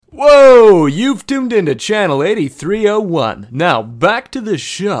Yo, you've tuned into Channel 8301. Now, back to the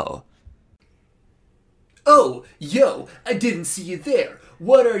show. Oh, yo, I didn't see you there.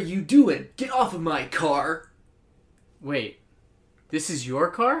 What are you doing? Get off of my car. Wait, this is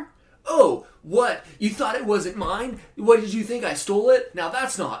your car? Oh, what? You thought it wasn't mine? What, did you think I stole it? Now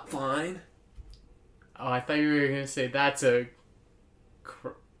that's not fine. Oh, I thought you were going to say that's a...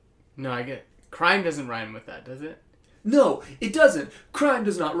 No, I get... Crime doesn't rhyme with that, does it? No, it doesn't. Crime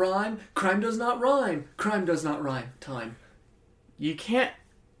does not rhyme. Crime does not rhyme. Crime does not rhyme. Time. You can't...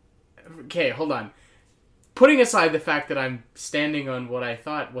 Okay, hold on. Putting aside the fact that I'm standing on what I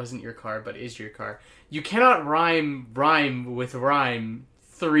thought wasn't your car, but is your car, you cannot rhyme with rhyme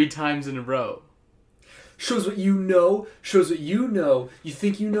 3 times in a row. Shows what you know. Shows what you know. You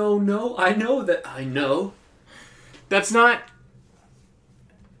think you know? No, I know that I know. That's not...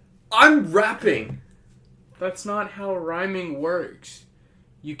 I'm rapping. That's not how rhyming works.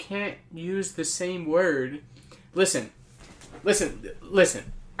 You can't use the same word. Listen.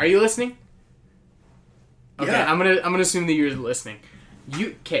 Are you listening? Okay, Yeah. I'm gonna assume that you're listening.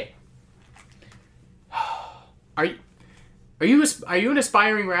 Okay. Are you an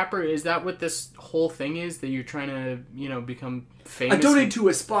aspiring rapper? Is that what this whole thing is? That you're trying to, become famous? I don't need to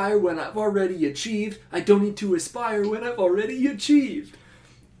aspire when I've already achieved. I don't need to aspire when I've already achieved.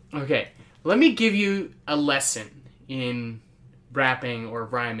 Okay, let me give you a lesson in rapping or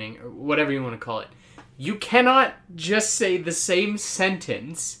rhyming or whatever you want to call it. You cannot just say the same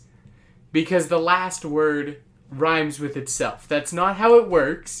sentence because the last word rhymes with itself. That's not how it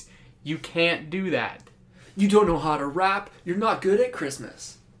works. You can't do that. You don't know how to rap. You're not good at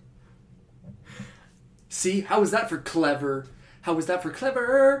Christmas. See? How was that for clever? How was that for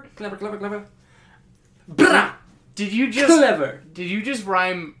clever? Clever. Brah! Did you just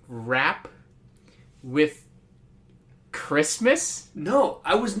rhyme rap with Christmas? No,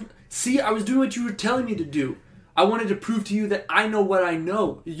 I was doing what you were telling me to do. I wanted to prove to you that I know what I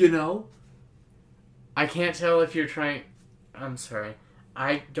know, you know? I can't tell if you're trying... I'm sorry.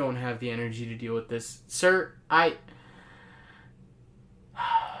 I don't have the energy to deal with this. Sir,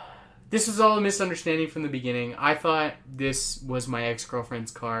 This was all a misunderstanding from the beginning. I thought this was my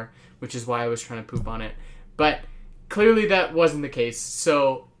ex-girlfriend's car, which is why I was trying to poop on it. But clearly that wasn't the case.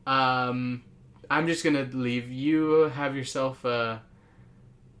 So, I'm just gonna leave. You have yourself a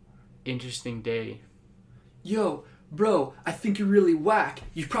interesting day. Yo, bro, I think you're really whack.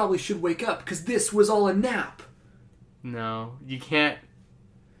 You probably should wake up, because this was all a nap. No, you can't.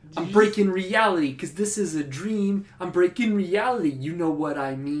 I'm breaking reality, because this is a dream. I'm breaking reality. You know what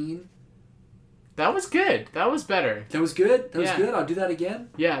I mean. That was good. That was better. That was good? That was Yeah. good? I'll do that again?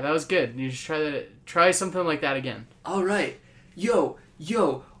 Yeah, that was good. You just try something like that again. Alright. Yo,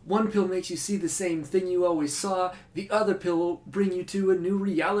 one pill makes you see the same thing you always saw. The other pill will bring you to a new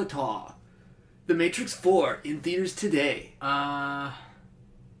reality. The Matrix 4 in theaters today.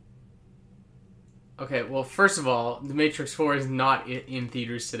 Okay, well, first of all, The Matrix 4 is not in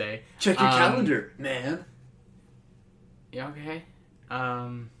theaters today. Check your calendar, man. Yeah, okay.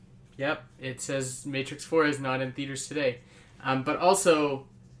 Yep, it says Matrix 4 is not in theaters today. But also,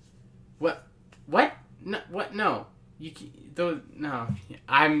 what? No, what? No. No.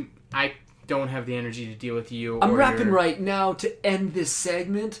 I don't have the energy to deal with you. I'm rapping right now to end this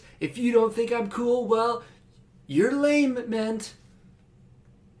segment. If you don't think I'm cool, well, you're lame, meant.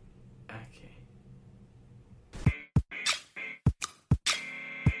 Okay.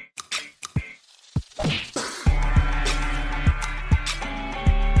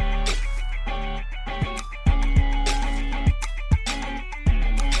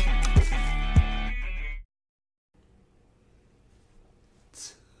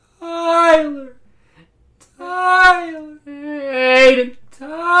 Tyler. Aiden.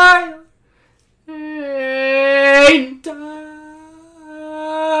 Tyler. Aiden. Tyler.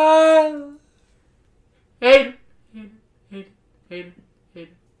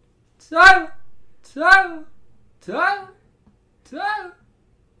 Aiden. Tyler.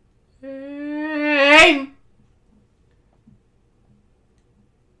 Aiden.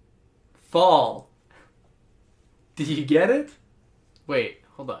 Fall. Did you get it? Wait,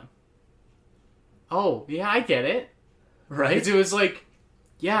 hold on. Oh, yeah, I get it. Right? Because it was like,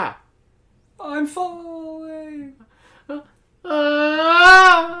 yeah. I'm falling.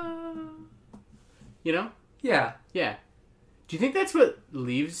 You know? Yeah. Yeah. Do you think that's what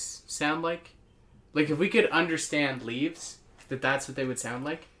leaves sound like? Like, if we could understand leaves, that's what they would sound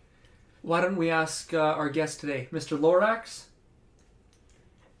like? Why don't we ask our guest today, Mr. Lorax?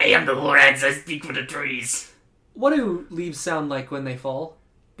 I am the Lorax, I speak for the trees. What do leaves sound like when they fall?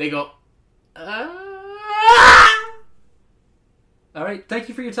 They go, All right. Thank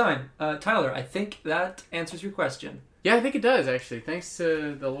you for your time. Tyler, I think that answers your question. Yeah, I think it does, actually. Thanks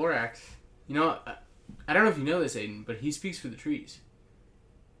to the Lorax. You know, I don't know if you know this, Aiden, but he speaks for the trees.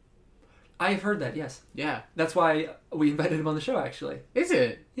 I've heard that, yes. Yeah. That's why we invited him on the show, actually. Is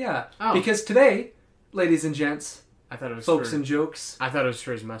it? Yeah. Oh. Because today, ladies and gents, I thought it was folks for... and jokes. I thought it was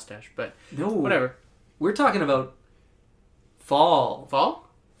for his mustache, but No. whatever. We're talking about fall. Fall?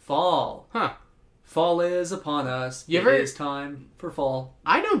 Fall. Huh. Fall is upon us. You It ever- is time for fall.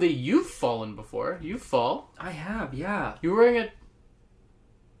 I know that you've fallen before. You fall. I have, yeah. You were wearing a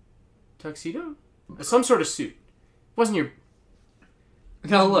tuxedo? Some sort of suit. Wasn't your...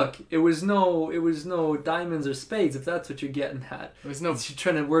 Now look, it was no diamonds or spades, if that's what you're getting at. It was no... You're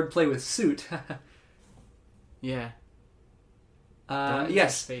trying to wordplay with suit. Yeah. Diamonds or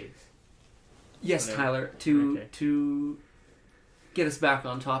yes. spades. Yes, Whatever. Tyler, Okay. to get us back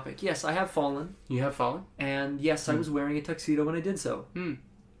on topic. Yes, I have fallen, You have fallen? and yes, I was wearing a tuxedo when I did so. Hmm.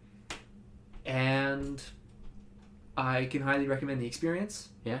 And I can highly recommend the experience.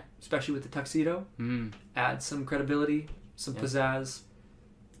 Yeah. Especially with the tuxedo. Hmm. Add some credibility, some Yeah. pizzazz.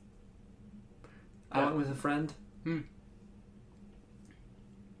 I Yeah. went with a friend. Hmm.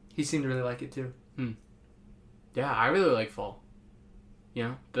 He seemed to really like it too. Yeah, I really like fall. You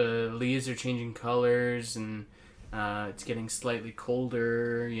know, the leaves are changing colors and it's getting slightly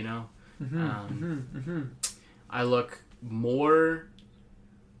colder, you know. I look more,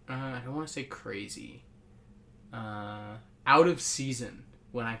 I don't want to say crazy, out of season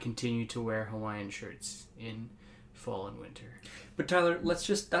when I continue to wear Hawaiian shirts in fall and winter. But Tyler,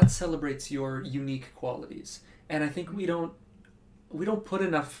 that celebrates your unique qualities. And I think we don't put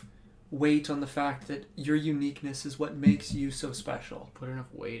enough weight on the fact that your uniqueness is what makes you so special. Put enough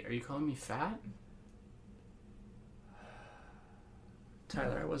weight. Are you calling me fat?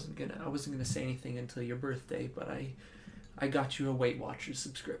 Tyler, I wasn't gonna say anything until your birthday, but I got you a Weight Watchers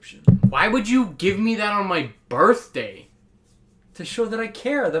subscription Why would you give me that on my birthday? to show that I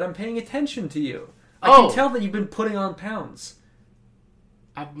care, that I'm paying attention to you. I Oh. can tell that you've been putting on pounds.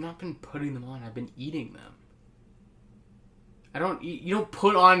 I've not been putting them on. I've been eating them. I don't eat. You don't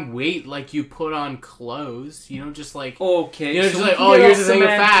put on weight like you put on clothes. You don't just like. Okay, You know, so just we like, can oh, get here's all the thing of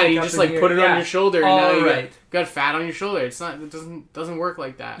fat. semantic And you up just in like here. put it Yeah. on your shoulder, and now All you right. got fat on your shoulder. It's not. It doesn't work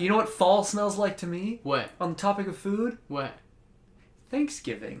like that. You know what fall smells like to me? What? On the topic of food? What?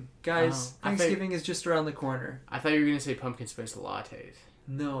 Thanksgiving. Guys, Oh, I Thanksgiving is just around the corner. I thought you were gonna say pumpkin spice lattes.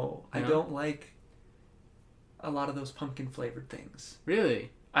 No, I No? don't like a lot of those pumpkin flavored things.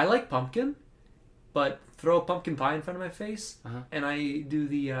 Really? I like pumpkin, but throw a pumpkin pie in front of my face, Uh-huh. and I do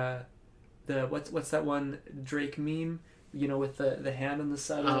the what's that one Drake meme? You know, with the hand on the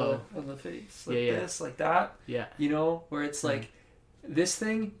side of the face, like Yeah. this, like that. Yeah. You know, where it's Mm-hmm. like this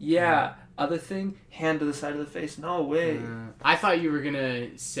thing, yeah, other thing, hand to the side of the face. No way. I thought you were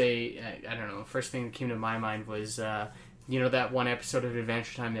gonna say. I don't know. First thing that came to my mind was you know that one episode of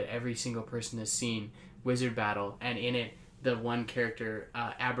Adventure Time that every single person has seen, Wizard Battle, and in it the one character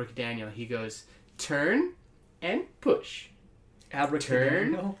Abracadaniel, he goes turn and push.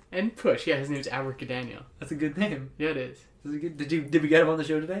 Abracadabra. And push. Yeah, his name's Abracadaniel. That's a good name. Yeah, it is. Is it good? Did we get him on the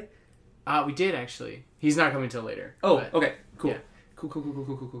show today? We did actually. He's not coming till later. Oh, but, okay, cool. yeah.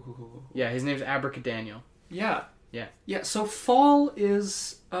 Cool. Yeah, his name's Abracadaniel. Yeah. Yeah. Yeah, so fall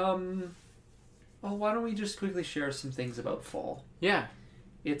is well, why don't we just quickly share some things about fall? Yeah.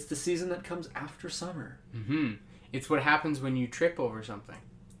 It's the season that comes after summer. Mm-hmm. It's what happens when you trip over something.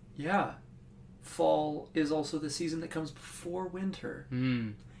 Yeah. Fall is also the season that comes before winter.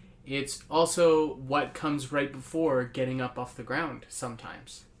 It's also what comes right before getting up off the ground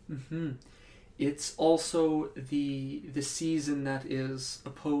sometimes. Mm-hmm. It's also the season that is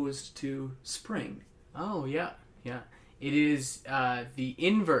opposed to spring. Oh, yeah. Yeah. It is the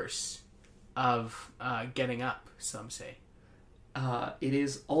inverse of getting up, some say. It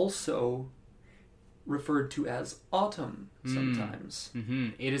is also referred to as autumn sometimes. Mm-hmm.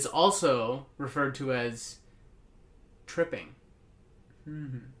 It is also referred to as tripping.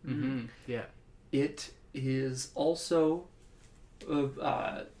 Yeah. It is also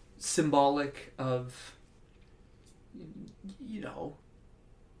symbolic of, you know,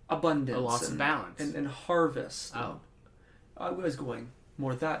 abundance. A loss of balance. And harvest. Oh. I was going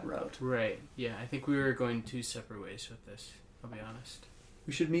more that route. Right. Yeah, I think we were going two separate ways with this, I'll be honest.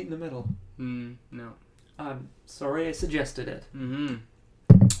 We should meet in the middle. No. I'm sorry I suggested it.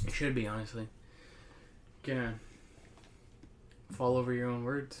 It should be, honestly. Gonna fall over your own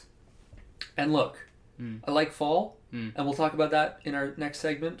words. And look, I like fall, Mm. and we'll talk about that in our next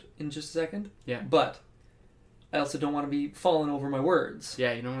segment in just a second. Yeah. But I also don't want to be falling over my words.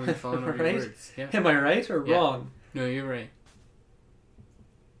 Yeah, you don't want to be falling over Right? your words. Yeah. Am I right or Yeah. wrong? No, you're right.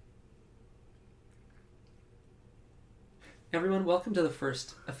 Everyone, welcome to the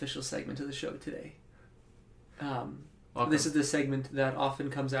first official segment of the show today. Welcome. This is the segment that often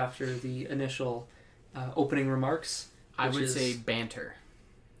comes after the initial opening remarks. I would say banter.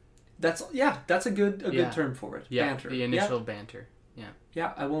 That's a good term for it. Yeah, Banter. the initial banter. Yeah.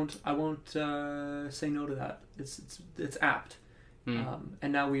 Yeah, I won't say no to that. It's apt. And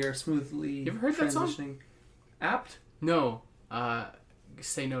now we are smoothly You ever heard that song? transitioning. Apt? No.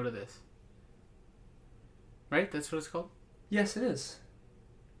 Say no to this. Right? That's what it's called? Yes, it is.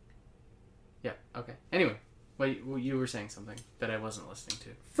 Yeah. Okay. Anyway, you were saying something that I wasn't listening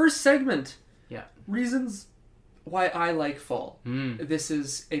to. First segment. Yeah. Reasons why I like fall. Mm. This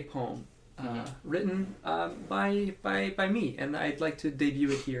is a poem written by me, and I'd like to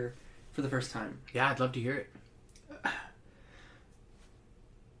debut it here for the first time. Yeah, I'd love to hear it.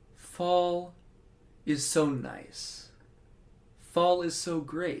 Fall is so nice. Fall is so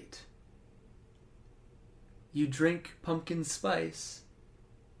great. You drink pumpkin spice,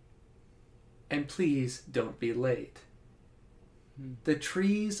 and please don't be late. The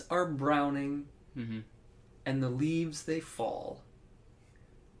trees are browning, and the leaves they fall.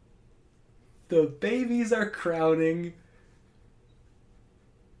 The babies are crowning,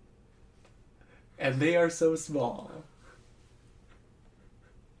 and they are so small.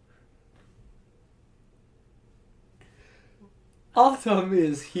 Autumn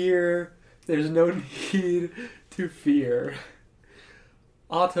is here. There's no need to fear.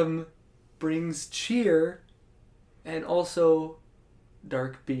 Autumn brings cheer and also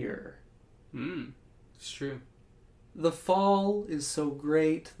dark beer. It's true. The fall is so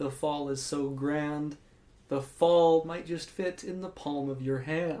great. The fall is so grand. The fall might just fit in the palm of your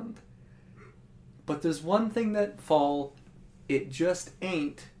hand. But there's one thing that fall, it just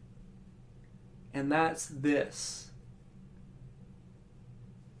ain't. And that's this.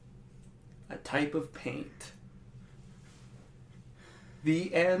 A type of paint.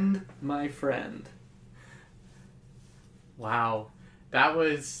 The end, my friend. Wow. That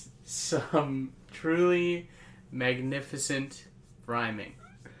was some truly magnificent rhyming.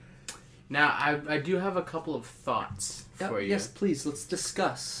 Now, I do have a couple of thoughts for you. Yes, please, let's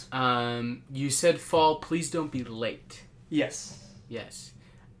discuss. You said fall, please don't be late. Yes. Yes.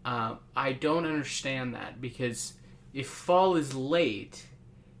 I don't understand that, because if fall is late,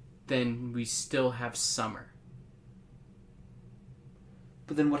 then we still have summer.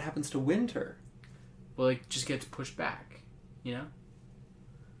 But then what happens to winter? Well, it just gets pushed back, you know?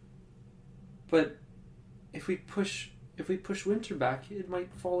 But if we push winter back, it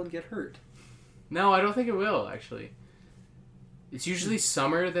might fall and get hurt. No, I don't think it will, actually. It's usually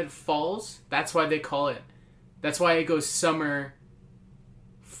summer that falls. That's why they call it. That's why it goes summer,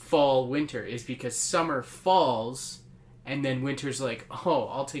 fall, winter, is because summer falls, and then winter's like, oh,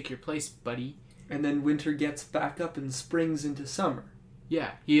 I'll take your place, buddy. And then winter gets back up and springs into summer.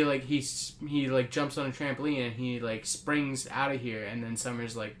 Yeah, he jumps on a trampoline and he like springs out of here, and then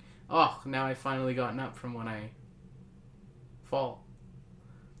summer's like, oh, now I've finally gotten up from when I fall.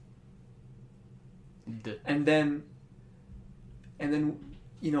 And then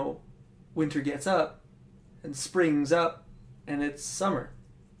winter gets up and springs up and it's summer.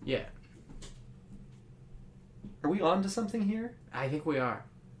 Yeah. Are we on to something here? I think we are.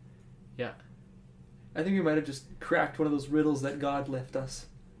 Yeah. I think we might have just cracked one of those riddles that God left us.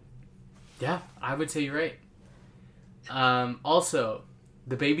 Yeah, I would say you're right. Also,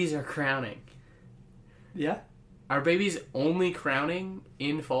 the babies are crowning. Yeah? Are babies only crowning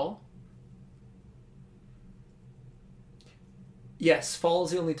in fall? Yes, fall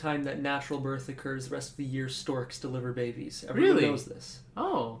is the only time that natural birth occurs. The rest of the year, storks deliver babies. Everyone Really? knows this.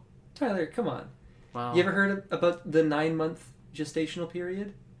 Oh. Tyler, come on. Wow. You ever heard about the 9-month gestational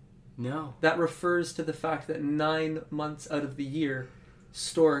period? No. That refers to the fact that 9 months out of the year,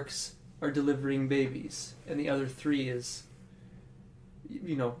 storks are delivering babies, and the other 3 is,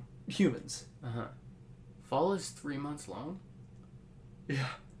 humans. Uh-huh. Fall is 3 months long? Yeah.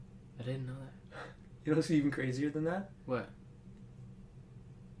 I didn't know that. You know what's even crazier than that? What?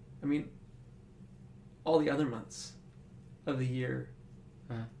 I mean, all the other months of the year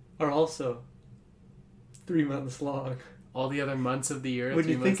are also 3 months long. All the other months of the year? When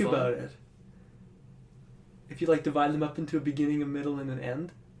you think about it. If you divide them up into a beginning, a middle, and an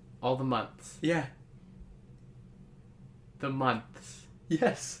end. All the months. Yeah. The months.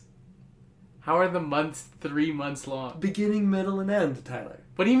 Yes. How are the months 3 months long? Beginning, middle, and end, Tyler.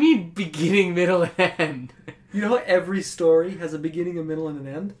 What do you mean beginning, middle, and end? You know how every story has a beginning, a middle, and an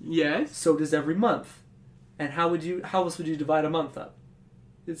end? Yes. So does every month. And how else would you divide a month up?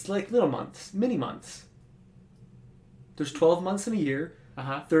 It's like little months, mini months. There's 12 months in a year,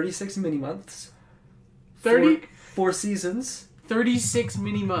 36 mini months. 30? 4 seasons, 36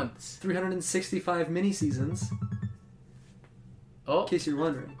 mini months. 365 mini seasons. Oh, In case you're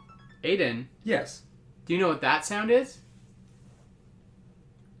wondering. Aiden, Yes. do you know what that sound is?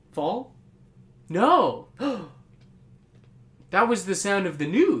 Fall? No. That was the sound of the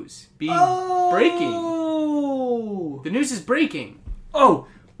news being breaking. Oh! The news is breaking. Oh!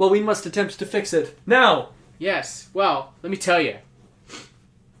 Well, we must attempt to fix it. Now! Yes. Well, let me tell you.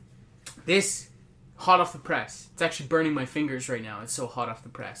 This, hot off the press. It's actually burning my fingers right now. It's so hot off the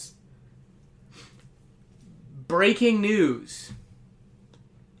press. Breaking news.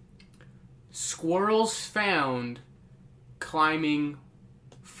 Squirrels found climbing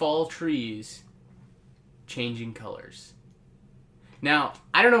fall trees, changing colors. Now,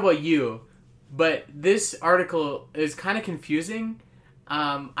 I don't know about you, but this article is kind of confusing.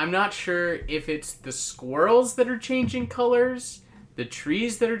 I'm not sure if it's the squirrels that are changing colors, the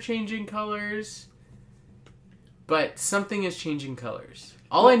trees that are changing colors, but something is changing colors.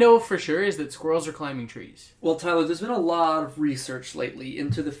 All I know for sure is that squirrels are climbing trees. Well, Tyler, there's been a lot of research lately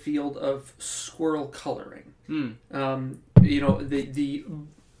into the field of squirrel coloring. The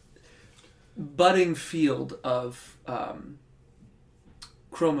budding field of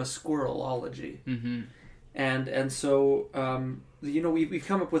chromosquirrelology. Mm-hmm. And so we've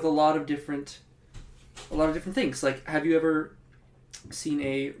come up with a lot of different things. Like, have you ever seen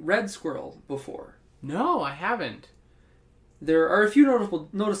a red squirrel before? No, I haven't. There are a few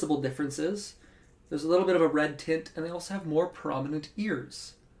noticeable differences. There's a little bit of a red tint, and they also have more prominent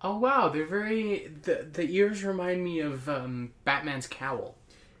ears. Oh wow, they're very. The ears remind me of Batman's cowl.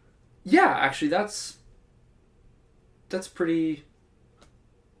 Yeah, actually, that's pretty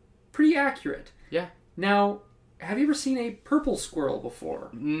accurate. Yeah. Now, have you ever seen a purple squirrel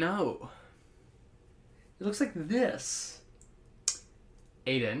before? No. It looks like this.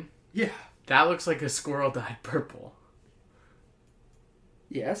 Aiden, Yeah. that looks like a squirrel dyed purple.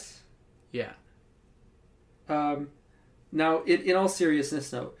 Yes. Yeah. Now, in all seriousness,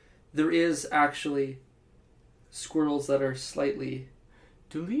 though, there is actually squirrels that are slightly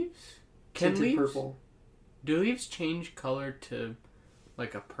Do leaves? tinted purple. Do leaves change color to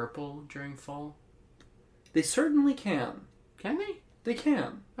like a purple during fall? They certainly can. Can they? They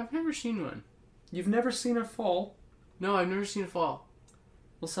can. I've never seen one. You've never seen a fall? No, I've never seen a fall.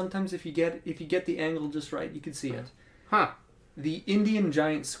 Well, sometimes if you get the angle just right, you can see it. Huh. The Indian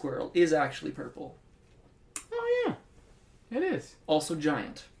giant squirrel is actually purple. Oh yeah. It is. Also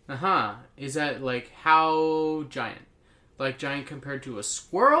giant. Uh-huh. Is that like how giant? Like giant compared to a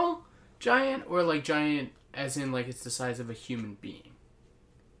squirrel giant, or like giant as in like it's the size of a human being?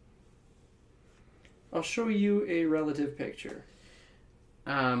 I'll show you a relative picture.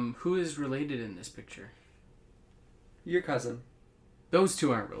 Who is related in this picture? Your cousin. Those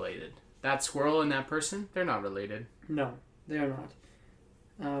two aren't related. That squirrel and that person, they're not related. No, they are not.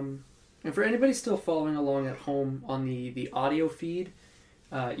 And for anybody still following along at home on the audio feed,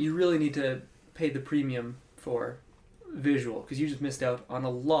 you really need to pay the premium for visual, because you just missed out on a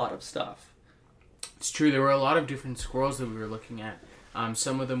lot of stuff. It's true, there were a lot of different squirrels that we were looking at.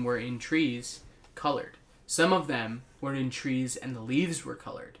 Some of them were in trees, colored. Some of them were in trees and the leaves were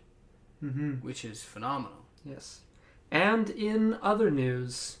colored, which is phenomenal. Yes. And in other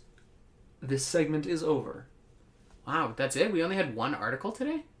news, this segment is over. Wow, that's it? We only had one article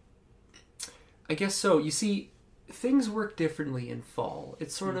today? I guess so. You see, things work differently in fall.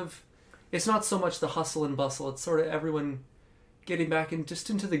 It's sort of, it's not so much the hustle and bustle. It's sort of everyone getting back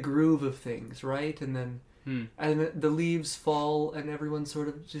into the groove of things, right? And then and the leaves fall and everyone sort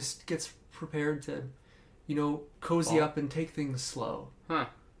of just gets prepared to, cozy up and take things slow. Huh.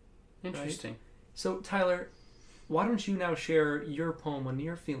 Interesting. Right? So, Tyler, why don't you now share your poem on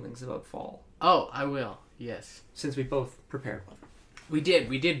your feelings about fall? Oh, I will. Yes. Since we both prepared one. We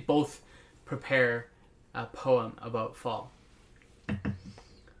did both prepare a poem about fall.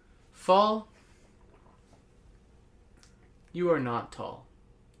 Fall, you are not tall.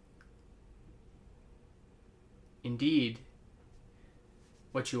 Indeed,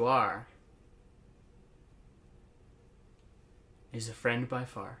 what you are is a friend by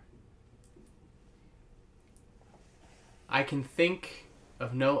far. I can think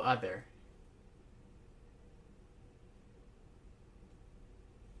of no other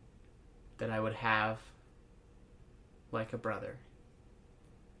that I would have like a brother.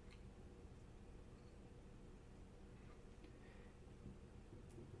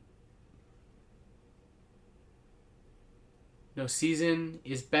 No season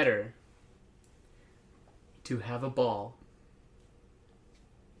is better to have a ball.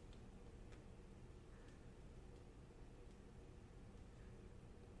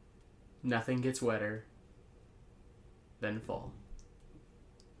 Nothing gets wetter than fall.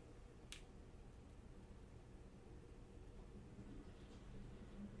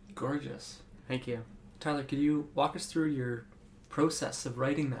 Gorgeous. Thank you. Tyler, could you walk us through your process of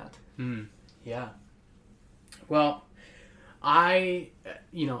writing that? Yeah. Well, I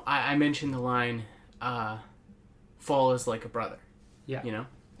mentioned the line, fall is like a brother. Yeah. You know?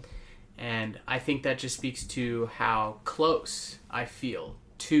 And I think that just speaks to how close I feel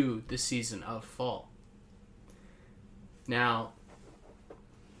to the season of fall. Now,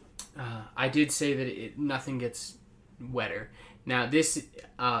 I did say that nothing gets wetter. Now, this,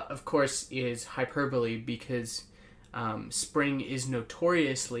 of course, is hyperbole because spring is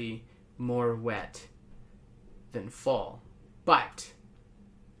notoriously more wet than fall. But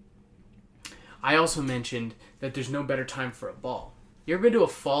I also mentioned that there's no better time for a ball. You ever been to a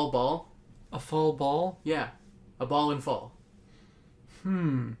fall ball? A fall ball? Yeah. A ball in fall.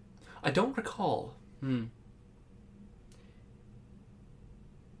 I don't recall.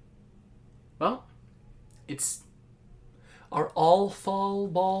 Well, it's... Are all fall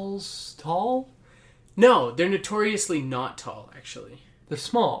balls tall? No, they're notoriously not tall, actually. They're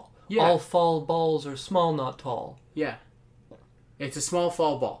small. Yeah. All fall balls are small, not tall. Yeah. It's a small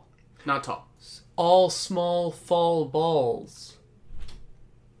fall ball. Not tall. All small fall balls.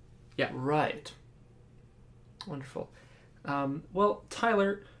 Yeah. Right. Wonderful. Well,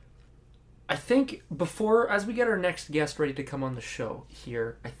 Tyler, I think as we get our next guest ready to come on the show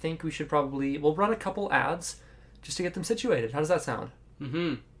here, I think we should we'll run a couple ads just to get them situated. How does that sound?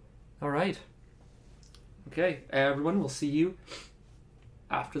 All right. Okay, everyone, we'll see you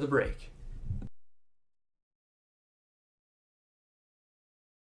after the break.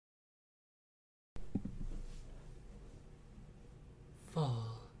 Fall.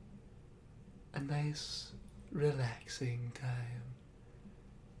 A nice, relaxing time.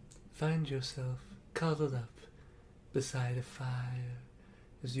 Find yourself cuddled up beside a fire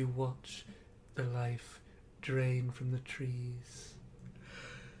as you watch the life drain from the trees.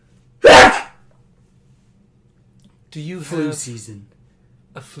 Do you Flu have season.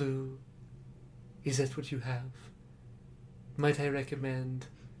 a flu? Is that what you have? Might I recommend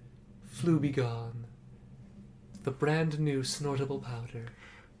Flu Be Gone, the brand new snortable powder.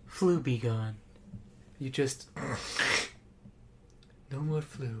 Flu be gone. You just... No more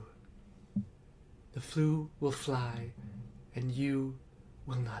flu. The flu will fly, and you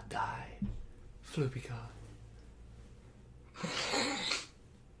will not die. Flu Be Gone.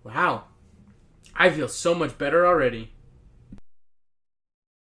 Wow. I feel so much better already.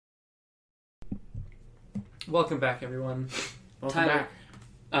 Welcome back, everyone. Welcome Tyler,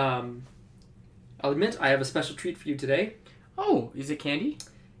 back. I'll admit I have a special treat for you today. Oh, is it candy?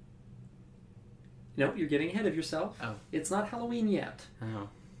 No, you're getting ahead of yourself. Oh. It's not Halloween yet. Oh,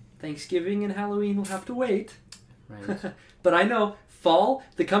 Thanksgiving and Halloween will have to wait. right. But I know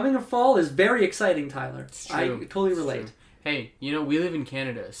the coming of fall is very exciting, Tyler. It's true. I totally relate. True. Hey, we live in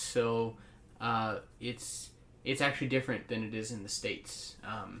Canada, so it's actually different than it is in the States.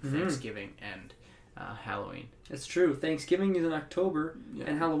 Thanksgiving and Halloween. It's true. Thanksgiving is in October, Yeah.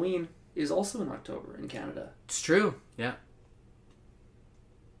 and Halloween is also in October in Canada. It's true. Yeah.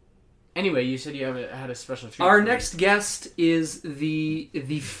 Anyway, you said you had a special treat. Our for me. next guest is the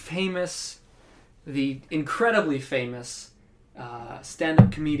incredibly famous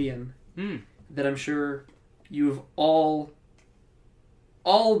stand-up comedian that I'm sure you've all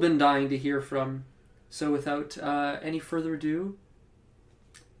been dying to hear from. So without any further ado,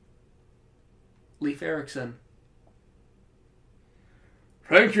 Leif Erikson.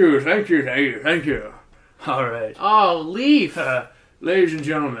 Thank you. All right. Oh, Leaf. Ladies and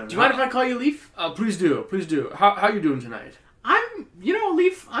gentlemen. Do you mind if I call you Leaf? Please do. How you doing tonight?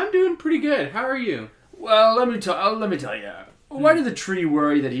 Leaf, I'm doing pretty good. How are you? Well, let me tell you. Why did the tree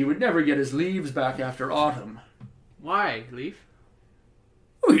worry that he would never get his leaves back after autumn? Why, Leaf?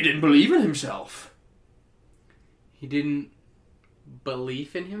 Well, he didn't believe in himself. He didn't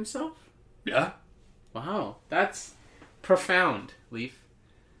believe in himself? Yeah? Wow, that's profound, Leaf.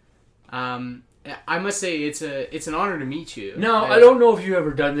 I must say it's an honor to meet you. Now, I don't know if you've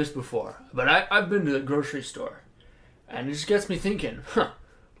ever done this before, but I've been to the grocery store. And it just gets me thinking,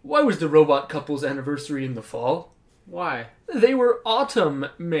 why was the robot couple's anniversary in the fall? Why? They were autumn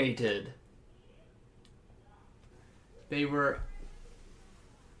mated. They were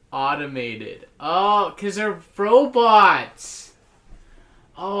automated. Oh, because they're robots.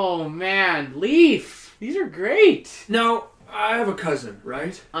 Oh, man. Leaf, these are great. Now, I have a cousin,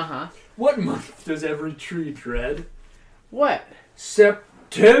 right? Uh-huh. What month does every tree dread? What?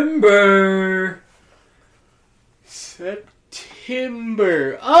 September. September.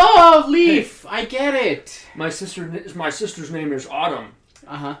 Timber. Oh, Leaf. I get it. My sister's name is Autumn.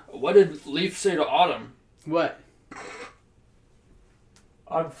 Uh-huh. What did Leaf say to Autumn? What?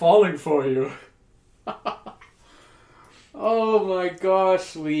 I'm falling for you. Oh my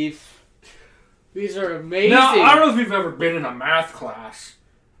gosh, Leaf. These are amazing. Now, I don't know if you've ever been in a math class.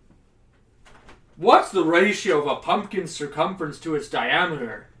 What's the ratio of a pumpkin's circumference to its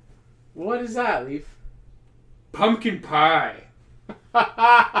diameter? What is that, Leaf? Pumpkin pie.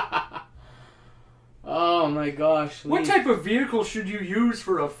 Oh my gosh, Leaf. What type of vehicle should you use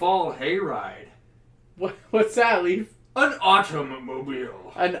for a fall hayride? What's that, Leaf? An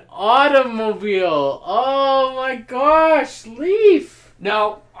automobile. An automobile. Oh my gosh, Leaf.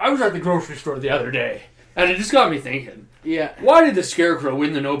 Now, I was at the grocery store the other day, and it just got me thinking. Yeah. Why did the Scarecrow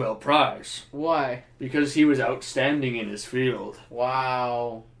win the Nobel Prize? Why? Because he was outstanding in his field.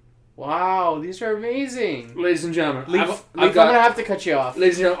 Wow. Wow, these are amazing. Ladies and gentlemen, Leaf, I'm going to have to cut you off.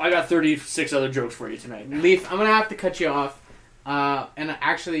 Ladies and gentlemen, I got 36 other jokes for you tonight. Leaf, I'm going to have to cut you off. And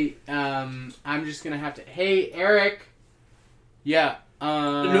actually, I'm just going to have to... Hey, Eric. Yeah.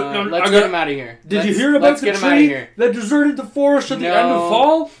 Let's get him out of here. Did you hear about the tree that deserted the forest at the end of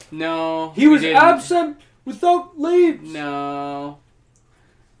fall? No. He was absent without leaves. No.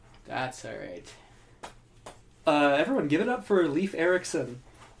 That's alright. Everyone, give it up for Leif Erikson.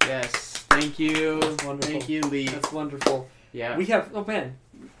 Yes. Thank you. Wonderful. Thank you, Leaf. That's wonderful. Yeah. We have, oh man,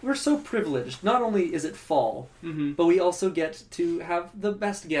 we're so privileged. Not only is it fall, Mm-hmm. but we also get to have the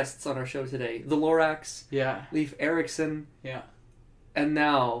best guests on our show today. The Lorax, Yeah. Leif Erikson, Yeah. and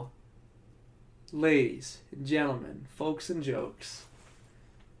now, ladies and gentlemen, folks and jokes,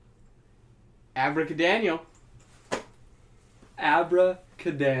 Abracadaniel.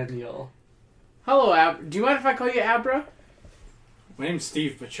 Abracadaniel. Hello, Do you mind if I call you Abra? My name's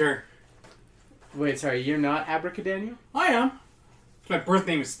Steve, but sure. Wait, sorry, you're not Abracadaniel? I am. My birth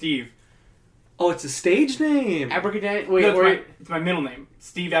name is Steve. Oh, it's a stage name. Abracadaniel? Wait, No, it's my middle name.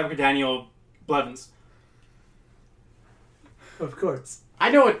 Steve Abracadaniel Blevins. Of course. I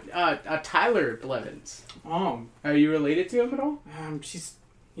know a Tyler Blevins. Oh, Are you related to him at all?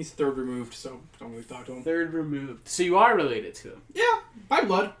 he's third removed, so don't really talk to him. Third removed. So you are related to him. Yeah, by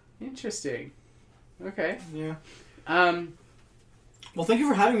blood. Interesting. Okay. Yeah. Well, thank you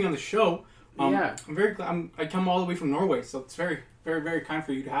for having me on the show. Yeah. I'm very glad. I come all the way from Norway, so it's very, very, very kind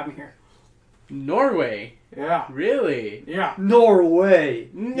for you to have me here. Norway. Yeah. Really? Yeah. Norway.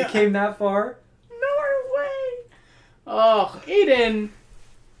 No. You came that far? Norway. Oh, Aiden.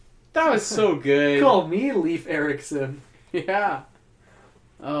 That was so good. Call me Leif Erikson. Yeah.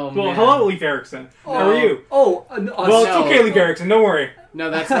 Oh, Well, man. hello, Leif Erikson. How are you? Oh, Well, it's okay, Leif Erikson. Don't worry. No,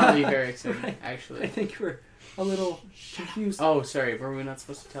 that's not Leif Erikson, Right. I actually. think we're a little confused. Oh, sorry. Were we not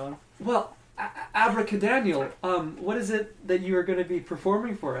supposed to tell him? Well, Abracadaniel, what is it that you are going to be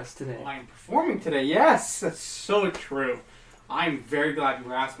performing for us today? I am performing today. Yes, that's so true. I'm very glad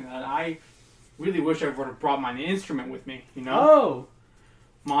you asked me that. I really wish I would have brought my instrument with me. You know. Oh.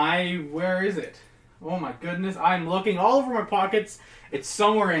 Where is it? Oh my goodness, I'm looking all over my pockets. It's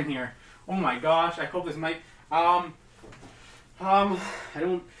somewhere in here. Oh my gosh, I hope this might, I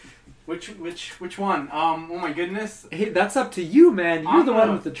don't, which one? Oh my goodness, Hey, that's up to you, man. You're the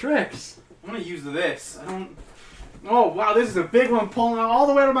one with the tricks. I'm gonna use this. Oh wow, this is a big one pulling out all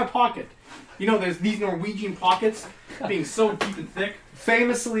the way out of my pocket. You know, there's these Norwegian pockets being so deep and thick.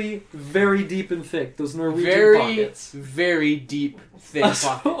 Famously, very deep and thick. Those Norwegian Very, pockets. very deep, thick Us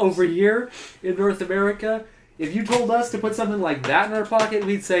pockets. over here in North America, if you told us to put something like that in our pocket,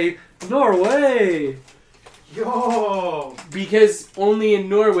 we'd say, Norway! Yo! Because only in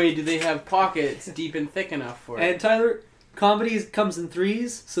Norway do they have pockets deep and thick enough for it. And Tyler, comedy comes in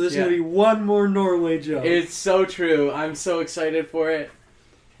threes, so there's Yeah. going to be one more Norway joke. It's so true. I'm so excited for it.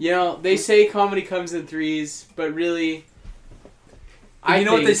 You know, they say comedy comes in threes, but really... You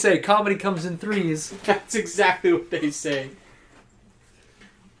know what they think say, comedy comes in threes. That's exactly what they say.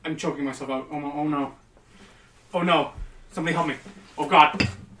 I'm choking myself out. Oh no. Oh no. Somebody help me. Oh god.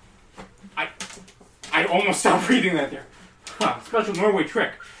 I almost stopped breathing that there. Special Norway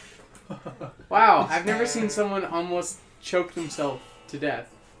trick. Wow, I've never seen someone almost choke themselves to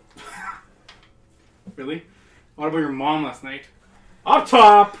death. Really? What about your mom last night? Up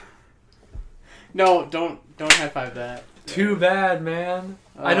top! No, don't high five that. Too bad, man.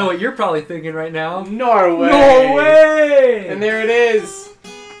 I know what you're probably thinking right now. Norway. Norway! And there it is.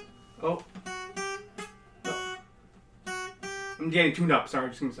 Oh. I'm getting tuned up. Sorry,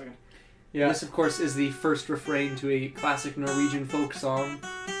 just give me a second. Yeah. This, of course, is the first refrain to a classic Norwegian folk song.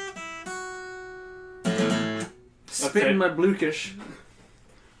 Spitting it. my blukish.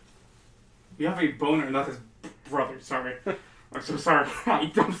 You have a boner, not his brother. Sorry. I'm so sorry.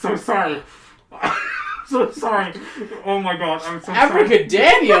 I'm so sorry. I'm so sorry. Oh my god, I'm so sorry.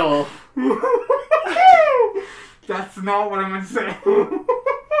 Abracadaniel! That's not what I meant to say.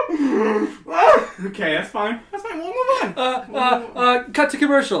 Okay, that's fine. That's fine. We'll move on. Cut to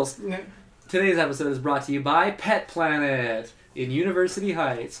commercials. Today's episode is brought to you by Pet Planet in University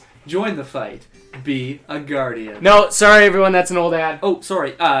Heights. Join the fight. Be a guardian. No, sorry everyone, that's an old ad. Oh,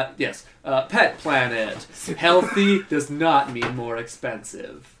 sorry. Yes. Pet Planet. Healthy does not mean more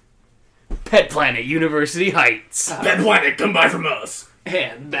expensive. Pet Planet, University Heights. Pet Planet, come buy from us.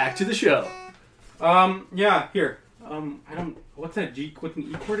 And back to the show. Yeah, here. I don't. What's that G? What's an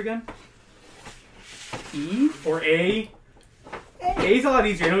E chord again? E or A? A's a lot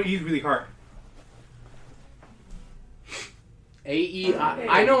easier. I know E's really hard. A-E-I...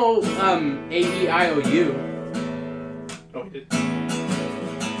 I know, A-E-I-O-U. Oh, it did.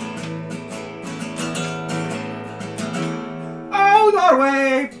 Oh,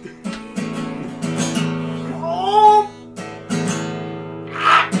 Norway! Oh!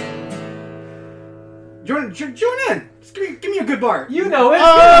 Join in! Just give me a good bar. You know it.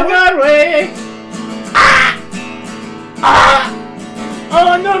 Oh, Norway!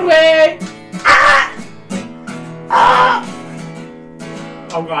 Oh, Norway!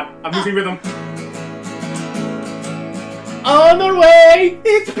 Oh god, I'm losing rhythm. Oh, Norway!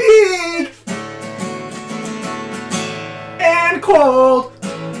 It's big! And cold!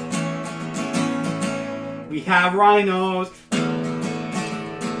 We have rhinos.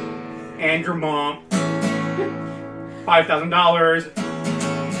 And your mom.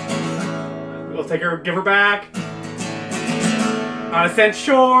 $5,000. We'll take her, give her back. Not a cent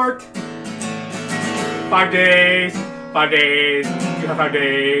short. 5 days. 5 days. You have 5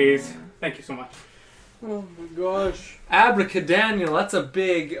 days. Thank you so much. Oh my gosh. Abracadaniel, that's a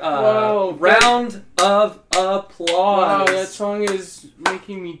big Wow, round of applause. Wow, that song is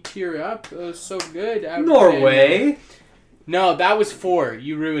making me tear up. It was so good. Norway. No, that was 4.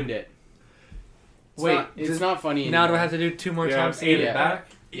 You ruined it. Wait, It's not funny now do I anymore. have to do 2 more Yeah, times to get yeah. it back?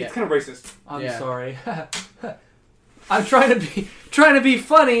 Yeah. It's kind of racist. I'm Yeah. sorry. I'm trying to be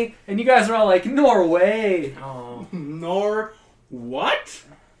funny, and you guys are all like Norway. Oh. What?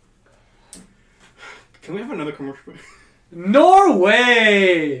 Can we have another commercial?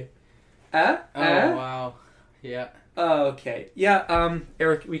 Norway. Oh, wow. Yeah. Okay. Yeah.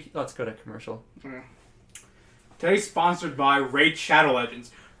 Eric, let's go to commercial. Today's sponsored by Raid Shadow Legends.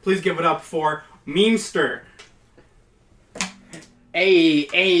 Please give it up for Memester. Hey,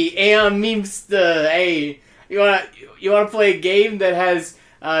 I'm Memester. Hey, you wanna play a game that has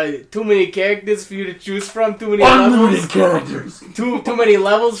too many characters for you to choose from? Too many levels. characters. Too many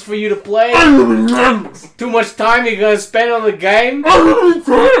levels for you to play. Unlimited Too much time you're gonna spend on the game.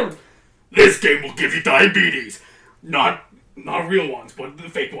 time. This game will give you diabetes. Not real ones, but the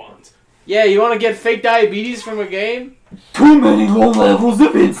fake ones. Yeah, you wanna get fake diabetes from a game? Too many low levels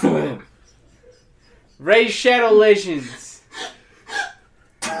of insulin. Raid Shadow Legends.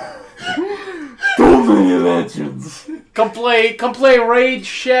 Too many legends. Come play Raid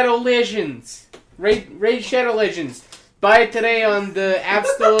Shadow Legends. Raid Shadow Legends. Buy it today on the App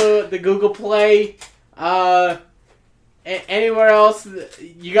Store, the Google Play, anywhere else.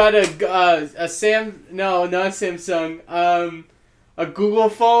 You got not Samsung, a Google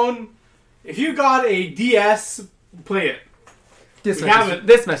phone. If you got a DS, play it. This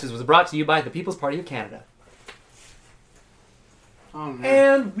this message was brought to you by the People's Party of Canada. Oh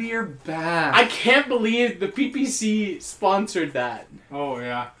man. And we're back. I can't believe the PPC sponsored that. Oh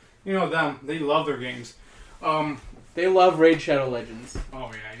yeah. You know them. They love their games. They love Raid Shadow Legends. Oh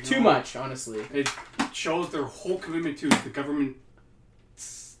yeah. You Too know, much, honestly. It shows their whole commitment to the government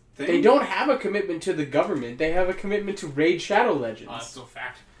thing. They don't have a commitment to the government. They have a commitment to Raid Shadow Legends. That's a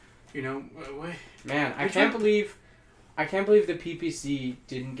fact. You know, wait. Man, I Which can't one? believe the PPC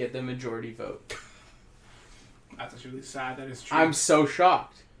didn't get the majority vote. That's actually really sad. That is true. I'm so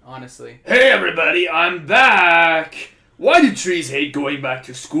shocked, honestly. Hey everybody, I'm back! Why do trees hate going back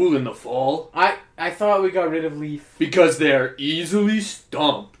to school in the fall? I thought we got rid of Leaf. Because they're easily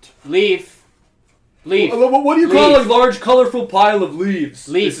stumped. Leaf. What do you call a large colorful pile of leaves?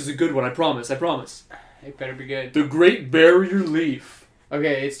 Leaf. This is a good one, I promise. It better be good. The Great Barrier Leaf.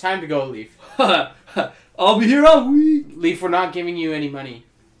 Okay, it's time to go, Leaf. I'll be here all week. Leaf, we're not giving you any money.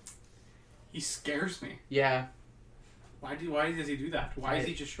 He scares me. Yeah. Why does he do that? Why does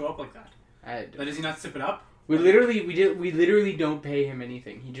he just show up like that? Does he not sip it up? We literally don't pay him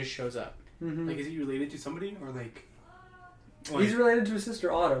anything. He just shows up. Mm-hmm. Like, is he related to somebody or like? He's related to his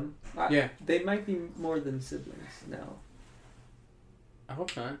sister Autumn. Yeah. They might be more than siblings now. I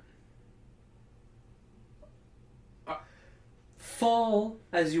hope not. Fall,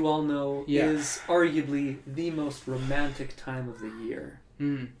 as you all know, Yeah. is arguably the most romantic time of the year.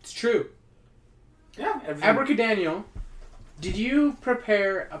 It's true. Yeah. Abracadaniel, did you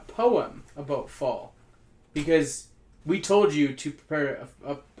prepare a poem about fall? Because we told you to prepare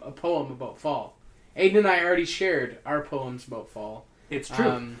a poem about fall. Aiden and I already shared our poems about fall. It's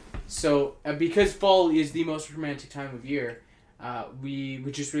true. So, because fall is the most romantic time of year, we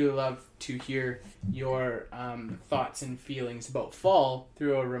would just really love to hear your thoughts and feelings about fall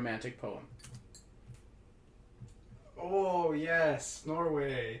through a romantic poem. Oh yes,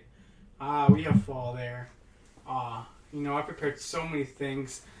 Norway. We have fall there. I prepared so many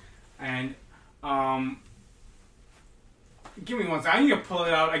things, and give me one second. I need to pull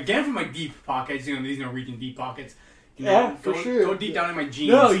it out again from my deep pockets. These Norwegian deep pockets. Go deep down in my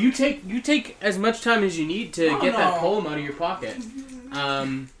jeans. No, you take as much time as you need to get that no. poem out of your pocket.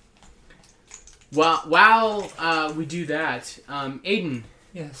 While we do that, Aiden,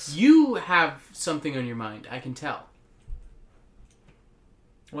 Yes. you have something on your mind. I can tell.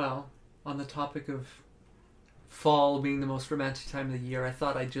 Well, on the topic of fall being the most romantic time of the year, I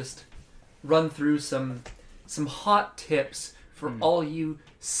thought I'd just run through some hot tips for all you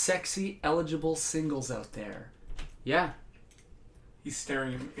sexy, eligible singles out there. Yeah, He's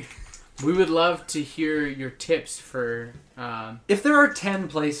staring at me. we would love to hear your tips for. If there are 10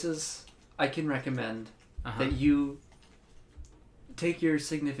 places I can recommend that you take your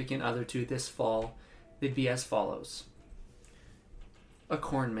significant other to this fall, they'd be as follows. A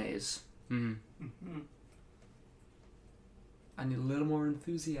corn maze. I need a little more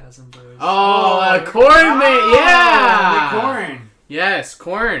enthusiasm, boys. Oh, corn maze! Yeah, The corn. Yes,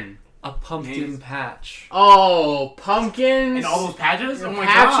 corn. A pumpkin Maze. patch. Oh, pumpkins And all those patches? Oh my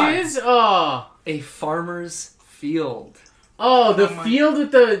patches. god. A farmer's field. Oh, the Oh my- field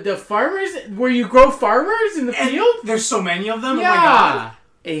with the farmers, where you grow farmers in the And field. there's so many of them. Yeah. Oh my god.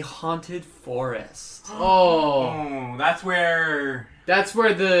 A haunted forest. Oh, Oh, that's where. that's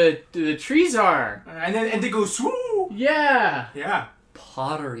where the trees are. And they go swoo. Yeah. Yeah.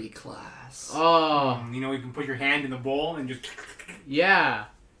 Pottery class. Oh, You can put your hand in the bowl and just. yeah.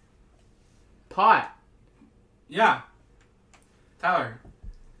 Pot. Yeah. Tyler.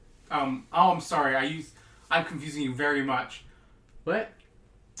 I'm sorry. I'm confusing you very much. What?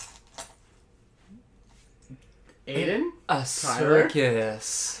 Aiden? A Tyler?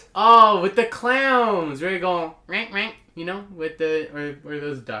 circus. Oh, with the clowns. Where you go, rank, rank, with the, or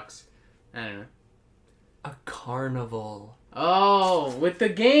those ducks. I don't know. A carnival. Oh, with the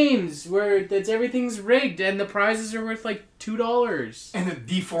games where everything's rigged and the prizes are worth like $2. And the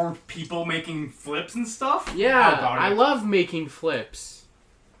deformed people making flips and stuff? Yeah, How about I it? love making flips.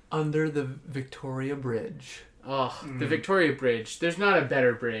 Under the Victoria Bridge. Oh, the Victoria Bridge. There's not a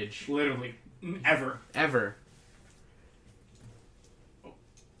better bridge. Literally. Ever. Ever.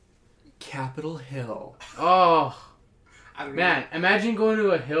 Capitol Hill. Oh, I don't man. Imagine going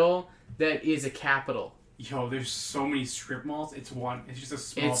to a hill that is a capital. Yo, there's so many strip malls. It's just a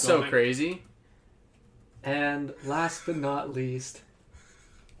small It's building. so crazy. And last but not least,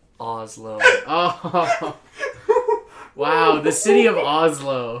 Oslo. Oh. Wow, the city of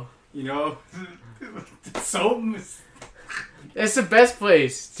Oslo. So... It's the best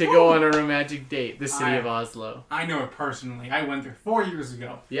place to go on a romantic date, the city of Oslo. I know it personally. I went there 4 years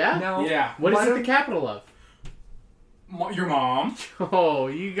ago. Yeah? Now, Yeah. What why is it the don't- capital of? Your mom. Oh,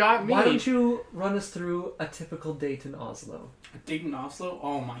 you got me. Why don't you run us through a typical date in Oslo? A date in Oslo?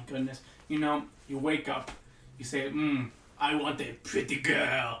 Oh my goodness. You wake up. You say, I want a pretty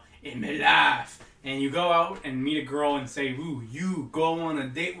girl in my life. And you go out and meet a girl and say, ooh, you go on a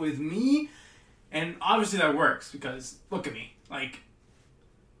date with me? And obviously that works because, look at me. Like...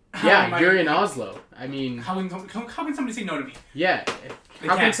 how am Yeah, I- you're in Oslo. I mean, How can somebody say no to me? yeah. They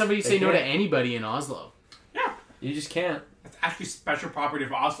How can can't. somebody They say no to can't. anybody in Oslo? Yeah. You just can't. It's actually special property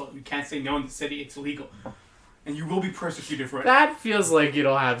of Oslo. You can't say no in the city. It's illegal. And you will be persecuted for it. That feels like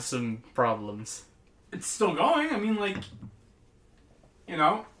it'll have some problems. It's still going. I mean, like... It's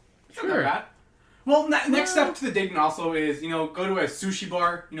not Sure. that bad. Well, next step to the date in Oslo is, go to a sushi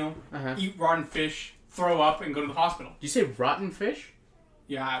bar, Uh-huh. eat rotten fish, throw up, and go to the hospital. Did you say rotten fish?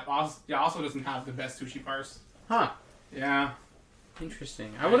 Yeah, Oslo doesn't have the best sushi bars. Huh. Yeah,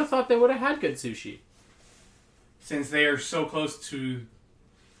 Interesting. I would have thought they would have had good sushi. since they are so close to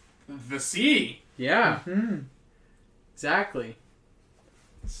the sea. Yeah. Exactly.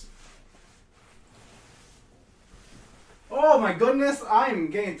 Oh my goodness, I'm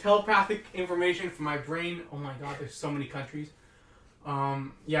getting telepathic information from my brain. Oh my god, there's so many countries.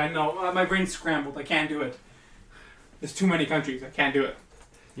 My brain's scrambled. I can't do it. There's too many countries. I can't do it.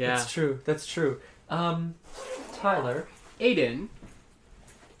 Yeah. That's true. That's true. Tyler, Aiden,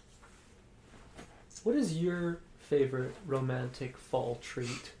 What is your favorite romantic fall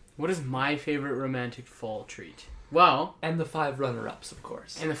treat? what is my favorite romantic fall treat? Well, And the 5 runner-ups, of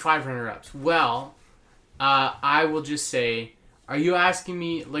course. and the 5 runner-ups. Well, I will just say, are you asking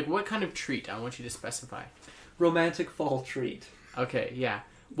me, like, what kind of treat? I want you to specify. Romantic fall treat. Okay, yeah.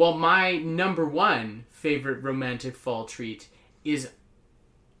 Well, my number 1 favorite romantic fall treat is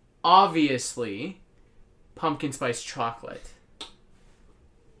obviously pumpkin spice chocolate.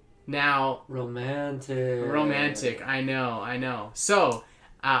 Now, romantic, I know. So,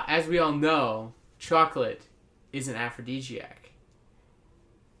 as we all know, chocolate is an aphrodisiac.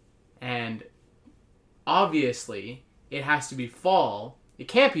 And obviously, it has to be fall. It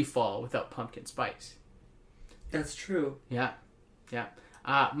can't be fall without pumpkin spice. That's true. Yeah.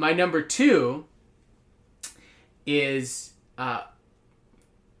 My number 2 is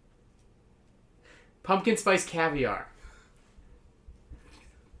pumpkin spice caviar.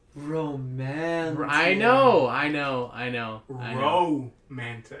 Romantic. I know.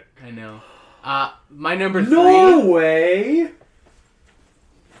 Romantic. I know. My number 3. No way!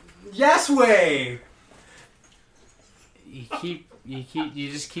 Yes way. You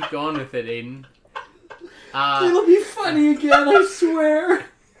just keep going with it, Aiden. It'll be funny again, I swear.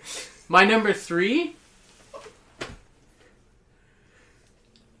 My number 3.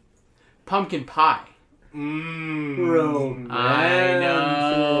 Pumpkin pie. Romantic.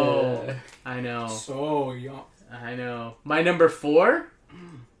 I know. So young. I know. My number 4.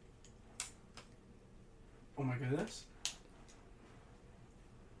 Oh my goodness.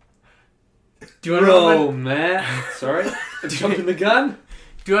 Do you want to know what Sorry? I'm jumping the gun?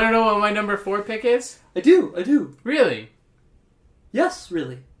 Do you want to know what my number 4 pick is? I do. Really? Yes,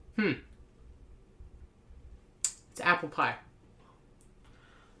 really. It's apple pie.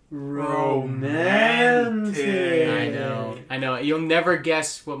 Romantic. I know. You'll never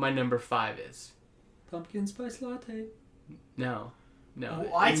guess what my number 5 is. Pumpkin spice latte. No.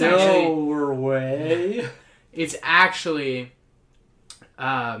 What? It's actually, No way. it's actually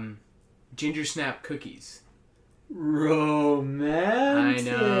ginger snap cookies.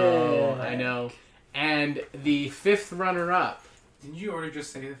 Romantic. I know. And the 5th runner-up. Didn't you already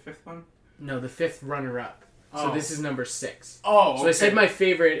just say the 5th one? No, the 5th runner-up. So Oh. this is number 6. Oh, So I said my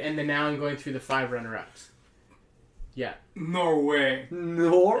favorite, and then now I'm going through the 5 runner-ups. Yeah. No way.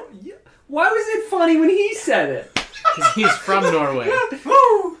 Nor. Why was it funny when he said it? Because he's from Norway.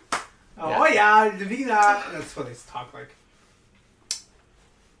 Woo! Oh yeah, Davina. That's what they talk like.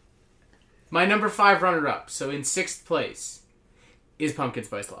 My number 5 runner-up, so in 6th place, is pumpkin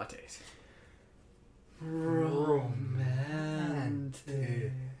spice lattes.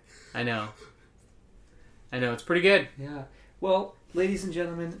 Romantic. I know, it's pretty good. Yeah. Well, ladies and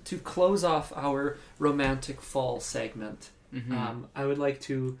gentlemen, to close off our romantic fall segment, I would like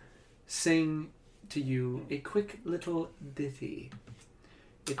to sing to you a quick little ditty.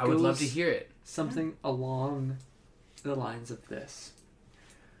 I would love to hear it. Something along the lines of this.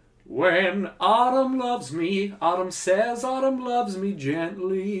 When autumn loves me, autumn says autumn loves me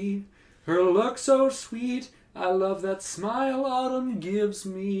gently. Her look so sweet, I love that smile autumn gives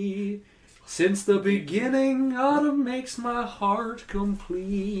me. Since the beginning, autumn makes my heart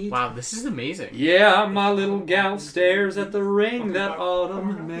complete. Wow, this is amazing. Yeah, my little gal stares at the ring that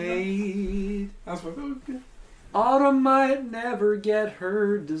autumn made. That's what that was good. Autumn might never get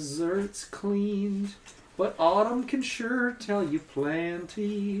her desserts cleaned, but autumn can sure tell you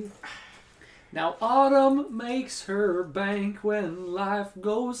plenty. Now autumn makes her bank when life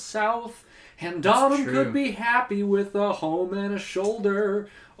goes south, and autumn true. could be happy with a home and a shoulder.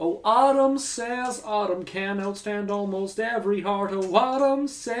 Oh, autumn says autumn can outstand almost every heart. Oh, autumn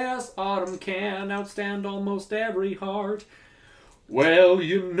says autumn can outstand almost every heart. Well,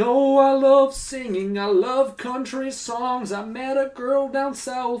 you know I love singing, I love country songs. I met a girl down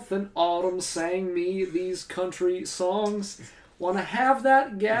south and autumn sang me these country songs. Wanna have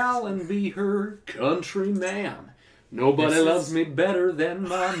that gal and be her country man. Nobody loves me better than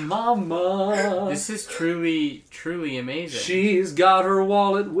my mama. This is truly, truly amazing. She's got her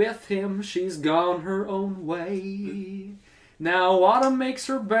wallet with him, she's gone her own way. Now autumn makes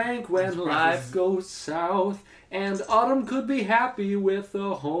her bank when life goes south, and autumn could be happy with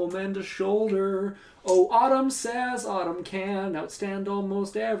a home and a shoulder. Oh, autumn says autumn can outstand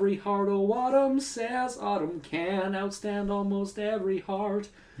almost every heart. Oh, autumn says autumn can outstand almost every heart.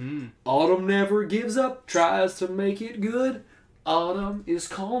 Autumn never gives up, tries to make it good. Autumn is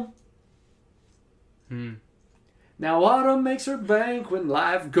calm. Now autumn makes her bank when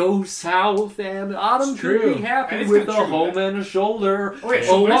life goes south, and autumn It's could true. be happy That is with a kinda true. home and a shoulder. Oh, yeah, Oh,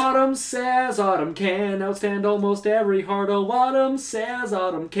 shoulders. autumn says autumn can outstand almost every heart. Oh, autumn says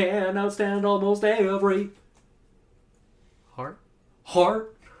autumn can outstand almost every Heart.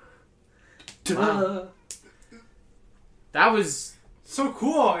 heart. Wow. That was So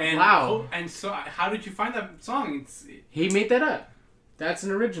cool. And Wow. And so, how did you find that song? he made that up. That's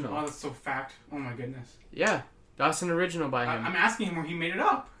an original. Oh, that's so fact. Oh my goodness. Yeah, that's an original by him. I'm asking him where he made it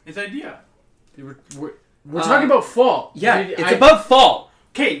up. His idea. We're talking about fall. Yeah, Did it's I- about fall.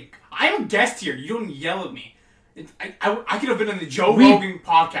 Okay, I'm a guest here. You don't yell at me. I could have been on the Joe We- Rogan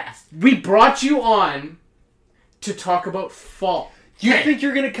podcast. We brought you on to talk about fall. You Hey. think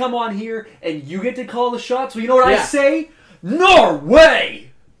you're gonna come on here and you get to call the shots? Well, you know what I Yeah. say? Norway!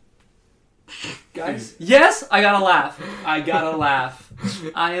 Guys, yes, I gotta laugh. I gotta laugh.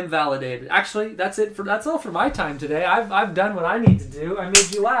 I am validated. Actually, that's all for my time today. I've done what I need to do. I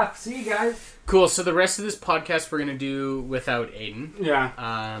made you laugh. See you guys. Cool. So the rest of this podcast we're gonna do without Aiden, Yeah.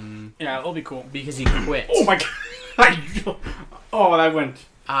 yeah, It'll be cool. because he quit. Oh my god. Oh, that went.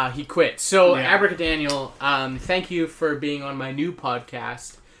 He quit. So Yeah. Abracadaniel, thank you for being on my new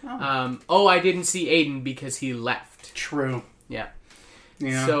podcast. Oh. I didn't see Aiden because he left. True. Yeah.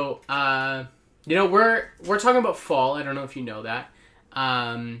 Yeah. So we're talking about fall. I don't know if you know that.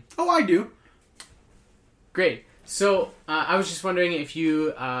 Oh, I do. Great. So I was just wondering if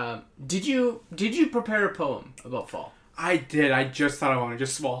you did you prepare a poem about fall? I did. I just thought I wanted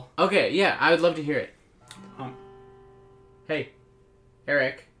just small. Okay, yeah, I would love to hear it. Um. Hey,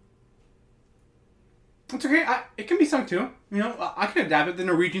 Eric. It's okay. It can be sung too. You know, I can adapt it. The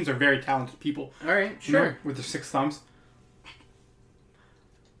Norwegians are very talented people. All right, You know, sure. with their 6 thumbs.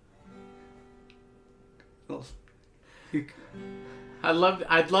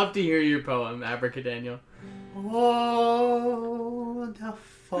 I'd love to hear your poem, Abracadaniel. Oh, the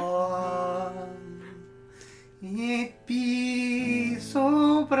fall. It be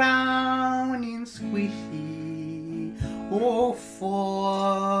so brown and squishy. Oh,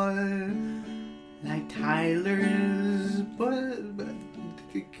 fall. Like Tyler's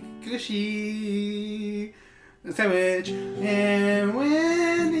gushy sandwich. And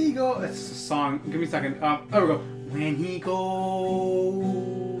when he go, it's a song. Give me a second. There we go. When he go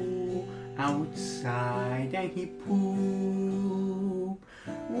outside and he poop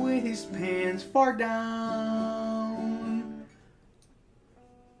with his pants far down,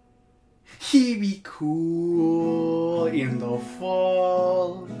 he be cool in the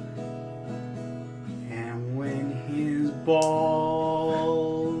fall. And when his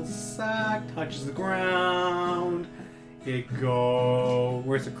ball sack touches the ground, it go.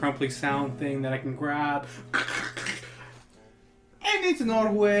 Where's the crumply sound thing that I can grab? And it's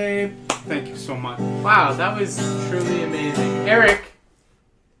Norway. Thank you so much. Wow, that was truly amazing, Eric.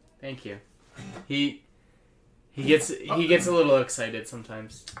 Thank you. He gets a little excited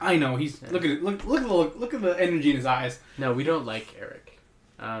sometimes. I know he's look at it. Look at the energy in his eyes. No, we don't like Eric.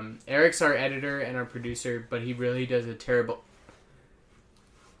 Eric's our editor and our producer, but he really does a terrible.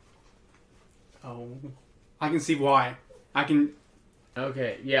 Oh, I can see why. I can.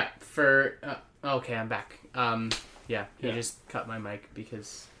 Okay, yeah. Okay, I'm back. Yeah, he Yeah. just cut my mic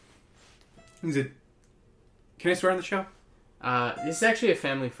because Is it? Can I swear on the show? this is actually a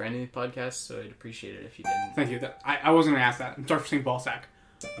family-friendly podcast, so I'd appreciate it if you didn't. Thank you. I wasn't gonna ask that. I'm sorry for saying ball sack.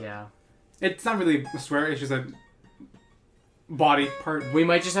 Yeah, It's not really a swear. It's just a body part. we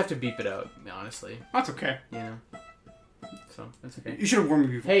might just have to beep it out. Honestly, That's okay. you know. So that's okay. You should have warned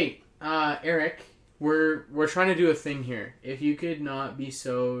me before. Hey, Eric, we're trying to do a thing here. If you could not be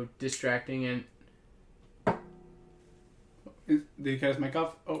so distracting and Did he cut his mic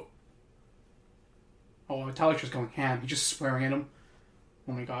off? Oh, Tyler's just going ham. He's just swearing at him.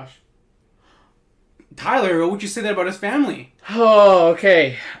 Oh my gosh. Tyler, what would you say that about his family? Oh,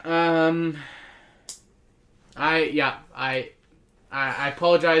 okay. I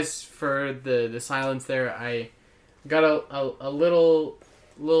apologize for the silence there. I got a little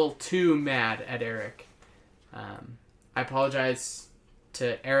too mad at Eric. I apologize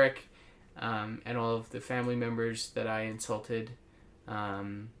to Eric and all of the family members that I insulted.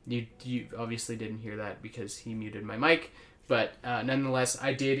 You obviously didn't hear that because he muted my mic, but nonetheless,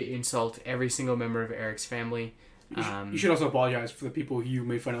 I did insult every single member of Eric's family. You should also apologize for the people who you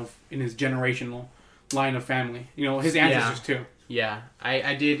made fun of in his generational line of family. You know, his ancestors too. Yeah,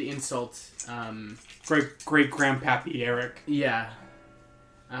 I did insult. Great grandpappy Eric. Yeah.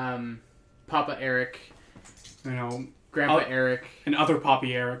 Papa Eric, You know, Grandpa Oh. Eric, and other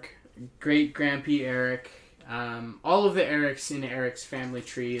poppy Eric. Great Grampy Eric, all of the Erics in Eric's family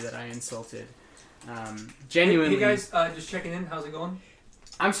tree that I insulted. Genuinely. Hey guys, just checking in. How's it going?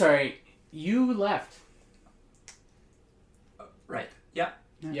 I'm sorry. You left. Right. Yeah.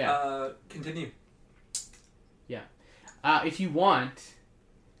 Yeah. Continue. If you want,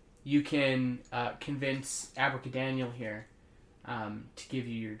 you can convince Abracadaniel here to give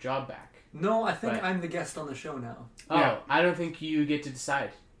you your job back. No, I think But- I'm the guest on the show now. Oh, Yeah. I don't think you get to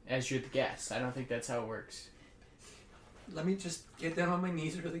decide as you're the guest. I don't think that's how it works. Let me just get down on my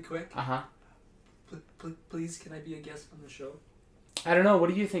knees really quick. Uh-huh. Please, can I be a guest on the show? I don't know. What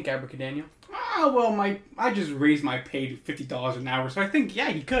do you think, Abracadaniel? Well, I just raised my pay to $50 an hour, so I think, yeah,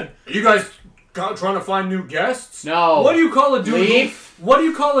 he could. You guys trying to find new guests? No. What do you call a dude? Leaf? What do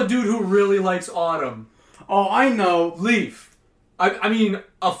you call a dude who really likes autumn? Oh, I know. Leaf. I mean,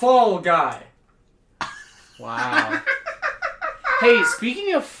 a fall guy. Wow. Hey,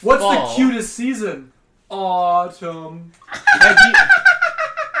 speaking of What's fall, the cutest season? Autumn. have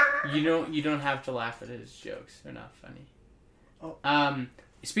you don't have to laugh at his jokes. They're not funny. Oh.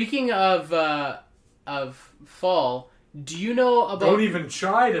 Speaking of fall, do you know about? Don't even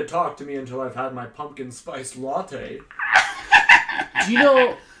try to talk to me until I've had my pumpkin spice latte. Do you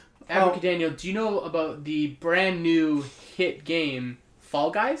know, Abracadaniel? Do you know about the brand new hit game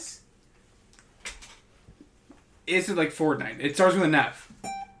Fall Guys? Is it like Fortnite? It starts with an F.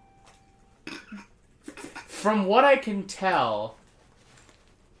 From what I can tell,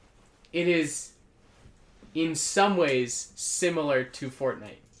 it is in some ways similar to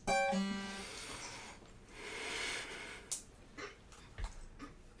Fortnite.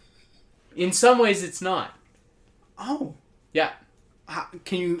 In some ways, it's not. Oh. Yeah.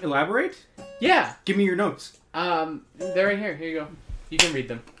 Can you elaborate? Yeah. Give me your notes. They're right here. Here you go. You can read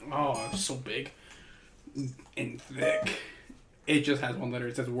them. Oh, it's so big. And thick. It just has one letter.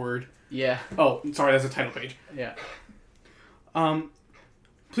 It says word. Yeah. Oh, sorry, that's the title page. Yeah.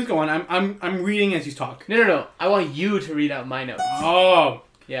 Please go on. I'm reading as you talk. No. I want you to read out my notes. Oh.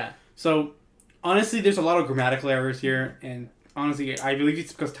 Yeah. So, honestly, there's a lot of grammatical errors here, and honestly, I believe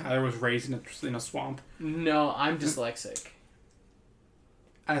it's because Tyler was raised in a swamp. No, I'm dyslexic.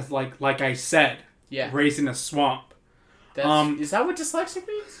 As like I said, Yeah. raised in a swamp. That's, is that what dyslexic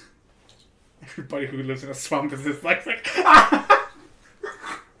means? Everybody who lives in a swamp is dyslexic.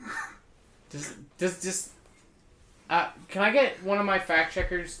 Can I get one of my fact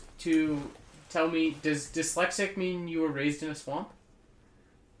checkers to tell me, does dyslexic mean you were raised in a swamp?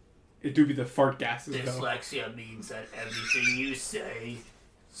 It do be the fart gases, though. Dyslexia means that everything you say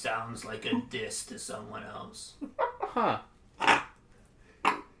sounds like a diss to someone else. Huh.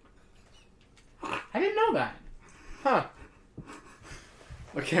 I didn't know that. Huh.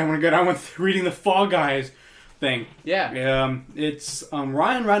 Okay, I'm gonna go down with reading the Fall Guys thing. Yeah. It's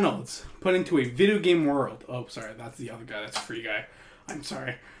Ryan Reynolds put into a video game world. Oh, sorry, that's the other guy. That's a free guy. I'm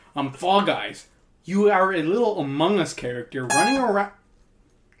sorry. Fall Guys. You are a little Among Us character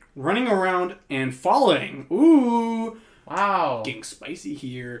running around and falling. Ooh, Wow. getting spicy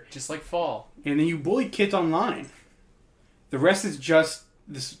here. Just like fall. And then you bully kids online. The rest is just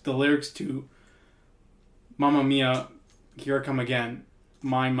the lyrics to Mamma Mia, Here I Come Again,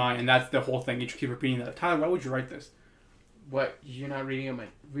 My, and that's the whole thing. You just keep repeating that. Tyler, why would you write this? What? You're not reading it?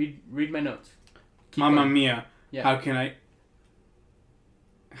 Read my notes. Keep Mamma going. Mia. Yeah. How can I...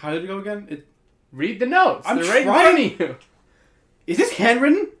 How did it go again? Read the notes. I'm They're right trying. in front of you. Is this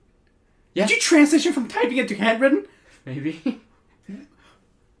handwritten? Yeah. Did you transition from typing it to handwritten? Maybe.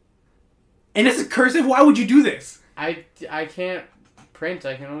 And it's a cursive? Why would you do this? I can't print.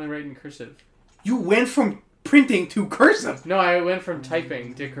 I can only write in cursive. You went from printing to cursive. No, I went from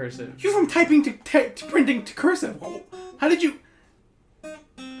typing to cursive. You from typing to printing to cursive. How did you... You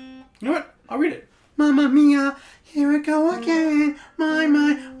know what? I'll read it. Mamma Mia, here I go again. My,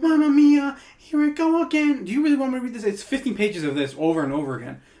 Mamma Mia, here I go again. Do you really want me to read this? It's 15 pages of this over and over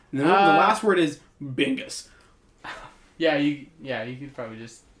again. And the last word is bingus. Yeah, you could probably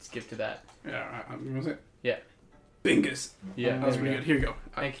just skip to that. Yeah, was it? Yeah. Bingus. Yeah, That was there we pretty good. Here you go.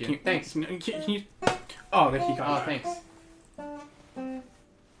 Thank you. Can Thanks. Can you... Oh, there you go. Oh, thanks.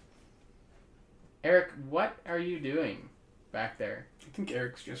 Eric, what are you doing back there? I think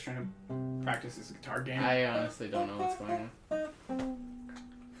Eric's just trying to practice his guitar game. I honestly don't know what's going on.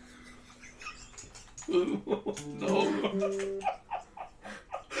 No.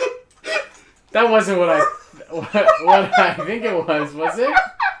 That wasn't what I think it was it?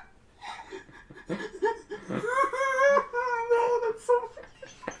 No, that's so...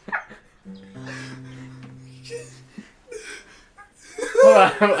 Hold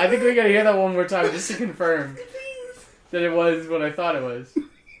on, I think we gotta hear that one more time just to confirm that it was what I thought it was.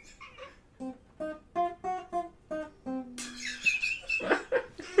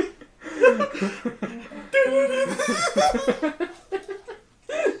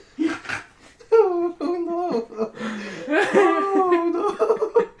 Oh no!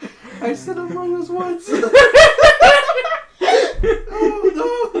 Oh no! I said Among Us once. Oh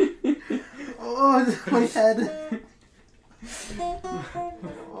no! Oh, my head.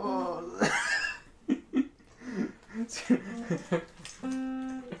 Oh.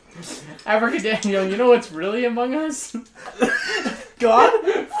 Abracadabra, you know what's really Among Us? God?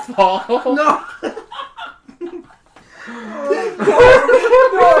 Fall. No!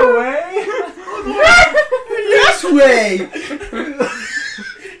 Norway. Yes way!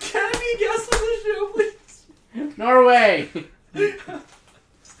 Can I be a guest on the show, please? Norway.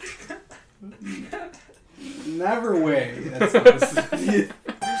 Never way.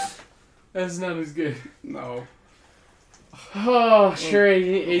 That's not as good. No. Oh, sure,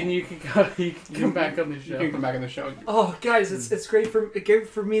 Aiden, you can come back on the You show. can come back on the show. Oh, guys, it's great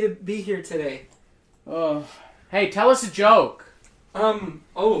for me to be here today. Oh, hey, tell us a joke. You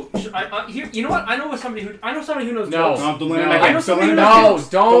know what? I know somebody who knows No. jokes. No, don't let No. him back I in. know somebody Don't who let him No, back in.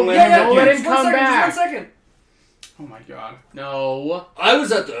 don't let let him back in. him come Just back. 1 second. Oh my god. No. I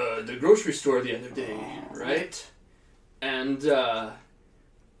was at the grocery store the other day, right? And you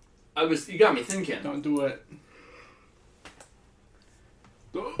got me thinking. Don't do it.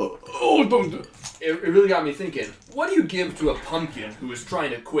 Oh, don't do it. It really got me thinking. What do you give to a pumpkin who is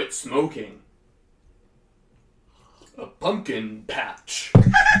trying to quit smoking? A pumpkin patch.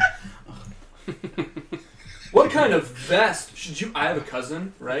 What kind of vest should you... I have a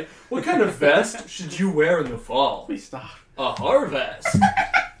cousin, right? What kind of vest should you wear in the fall? Please stop. A harvest.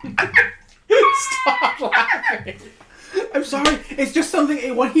 Stop laughing. I'm sorry. It's just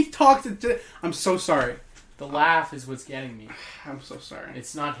something. When he talks, I'm so sorry. The laugh is what's getting me. I'm so sorry.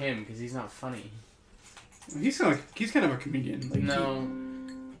 It's not him because he's not funny. He's kind of a comedian. Like, No.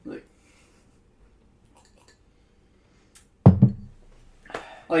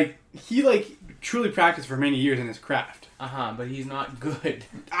 He truly practiced for many years in his craft. But he's not good.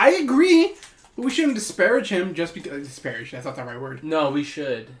 I agree, but we shouldn't disparage him just because disparage. That's not the right word. No, we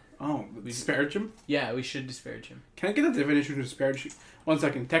should. Oh, disparage him? Yeah, we should disparage him. Can I get a definition of disparage? 1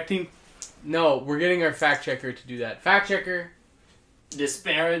 second. Tech team. No, we're getting our fact checker to do that. Fact checker.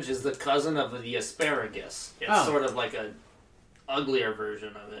 Disparage is the cousin of the asparagus. It's Oh. sort of like a uglier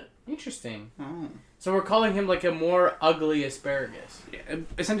version of it. Interesting. Oh. So we're calling him like a more ugly asparagus. Yeah,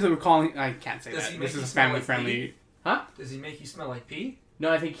 essentially, we're calling. I can't say Does that. he This make is you a family smell like friendly. Does he make you smell like pee?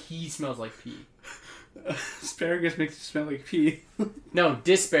 No, I think he smells like pee. Asparagus makes you smell like pee. No,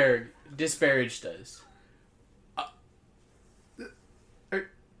 disparage does.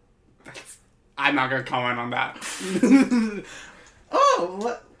 I'm not gonna comment on that.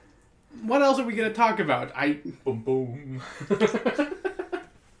 Oh, what else are we gonna talk about? Boom boom.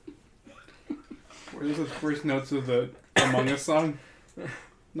 Were those the first notes of the Among Us song?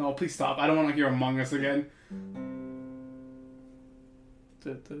 No, please stop. I don't want to hear Among Us again.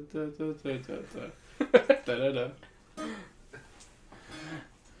 Da, da, da, da, da, da, da, da.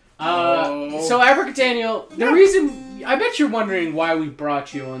 Oh. So Abracadaniel, the reason I bet you're wondering why we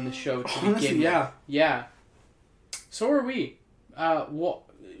brought you on the show to Honestly, begin with. yeah. Yeah. So are we.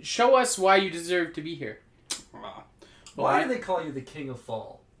 Show us why you deserve to be here. Why do they call you the King of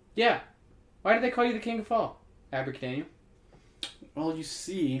Fall? Yeah. Why did they call you the King of Fall, Abracadaniel? Well, you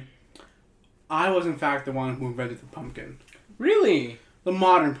see, I was in fact the one who invented the pumpkin. Really? The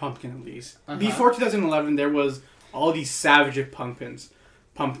modern pumpkin, at least. Uh-huh. Before 2011, there was all these savage pumpkins.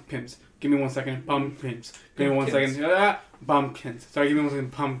 Pumpkins. Give me 1 second. Pumpkins. Give me 1 Pumpkins. second. Pumpkins. Sorry, give me 1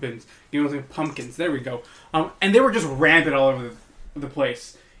 second. Pumpkins. Give me 1 second. Pumpkins. There we go. And they were just rampant all over the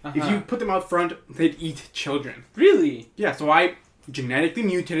place. Uh-huh. If you put them out front, they'd eat children. Really? Yeah, so I genetically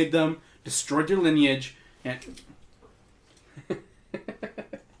mutated them, destroyed their lineage, and...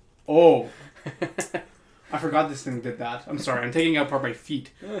 Oh. I forgot this thing did that. I'm sorry. I'm taking out part of my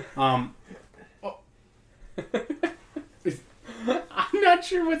feet. I'm not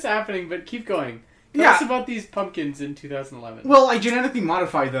sure what's happening, but keep going. Tell Yeah. us about these pumpkins in 2011. Well, I genetically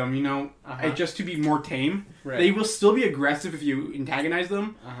modified them, Uh-huh. just to be more tame. Right. They will still be aggressive if you antagonize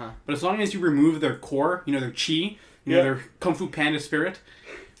them, Uh-huh. but as long as you remove their core, their chi, their Kung Fu Panda spirit,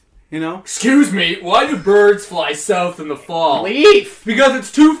 Excuse me, why do birds fly south in the fall? Leaf! Because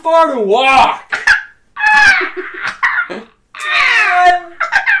it's too far to walk!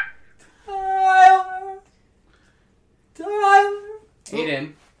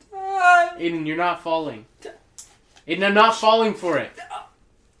 Aiden. Aiden, you're not falling. Aiden, I'm not falling for it.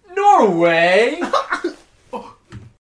 Norway!